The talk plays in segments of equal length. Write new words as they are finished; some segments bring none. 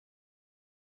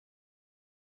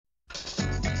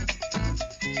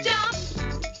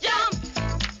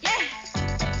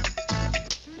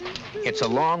It's a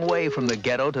long way from the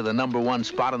ghetto to the #1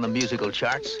 spot on the musical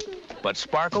charts, but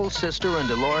Sparkle's sister and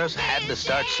Dolores had to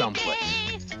start someplace.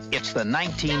 It's the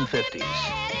 1950s,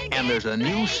 and there's a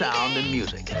new sound in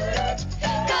music. 'Cause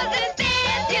it's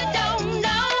this you don't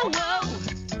know.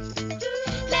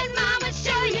 Let mama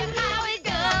show you how it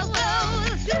goes.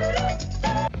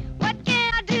 What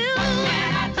can I do?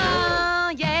 Oh,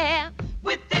 yeah.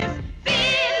 With this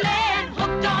feeling,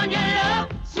 hooked on your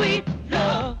love, sweet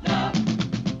love.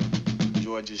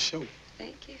 Enjoyed your show.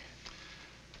 Thank you.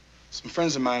 Some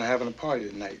friends of mine are having a party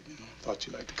tonight. Thought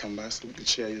you'd like to come by so we could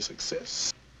share your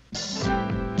success.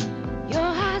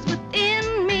 Your heart's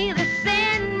within me, they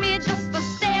send me just for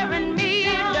staring me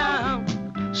down.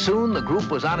 Soon the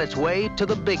group was on its way to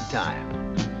the big time.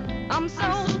 I'm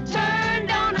so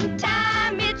turned on and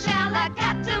timey, child, I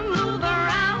got to move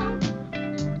around.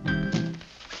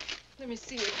 Let me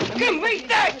see it. Give me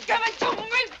that! Give it to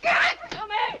me! Give it to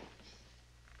me!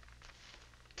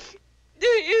 Do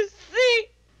you see?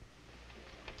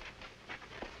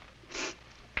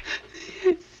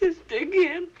 Your sister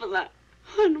can't fly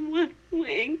on one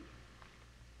wing.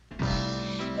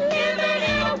 Living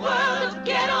in a world of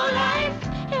ghetto life,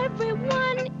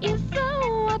 everyone is so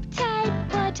uptight,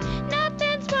 but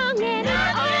nothing's wrong and it's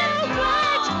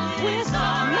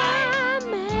all right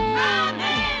with my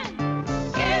man.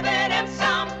 Giving him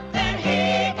something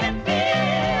he can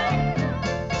feel.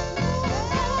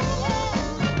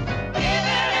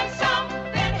 Giving him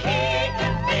something he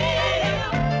can feel.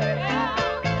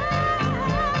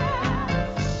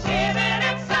 Giving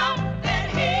him something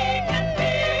he can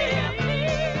feel.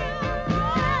 I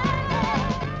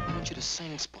want you to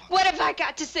sing, Sparkle. What have I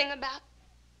got to sing about?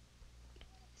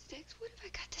 Stix, what have I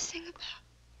got to sing about?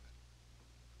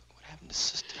 What happened to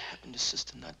sister happened to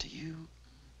sister, not to you.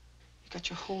 You got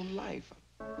your whole life.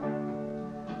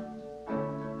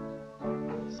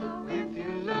 So if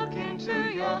you look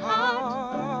into your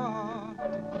heart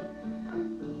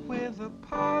with a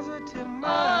positive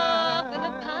mind, With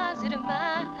a positive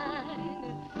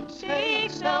mind,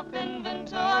 take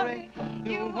self-inventory,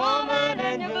 your woman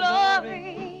and your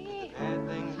glory, and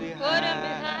things put 'em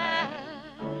behind.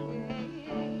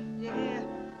 Yeah.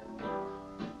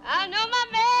 I know my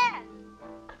man.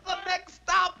 The next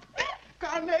stop,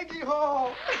 Carnegie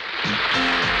Hall.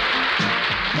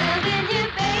 Loving you,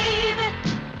 baby,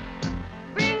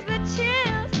 brings the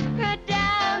chills right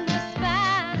down the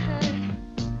spine.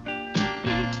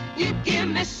 You give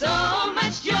me so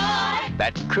much joy.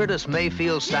 That Curtis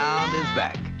Mayfield sound is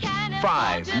back.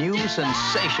 5 new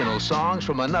sensational songs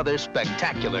from another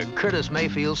spectacular Curtis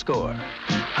Mayfield score.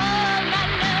 All my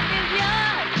love is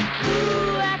yours.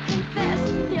 Ooh, I confess.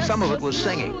 You're Some of so it was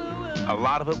singing, a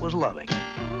lot of it was loving.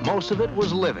 Most of it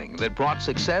was living that brought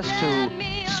success to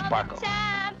Sparkle.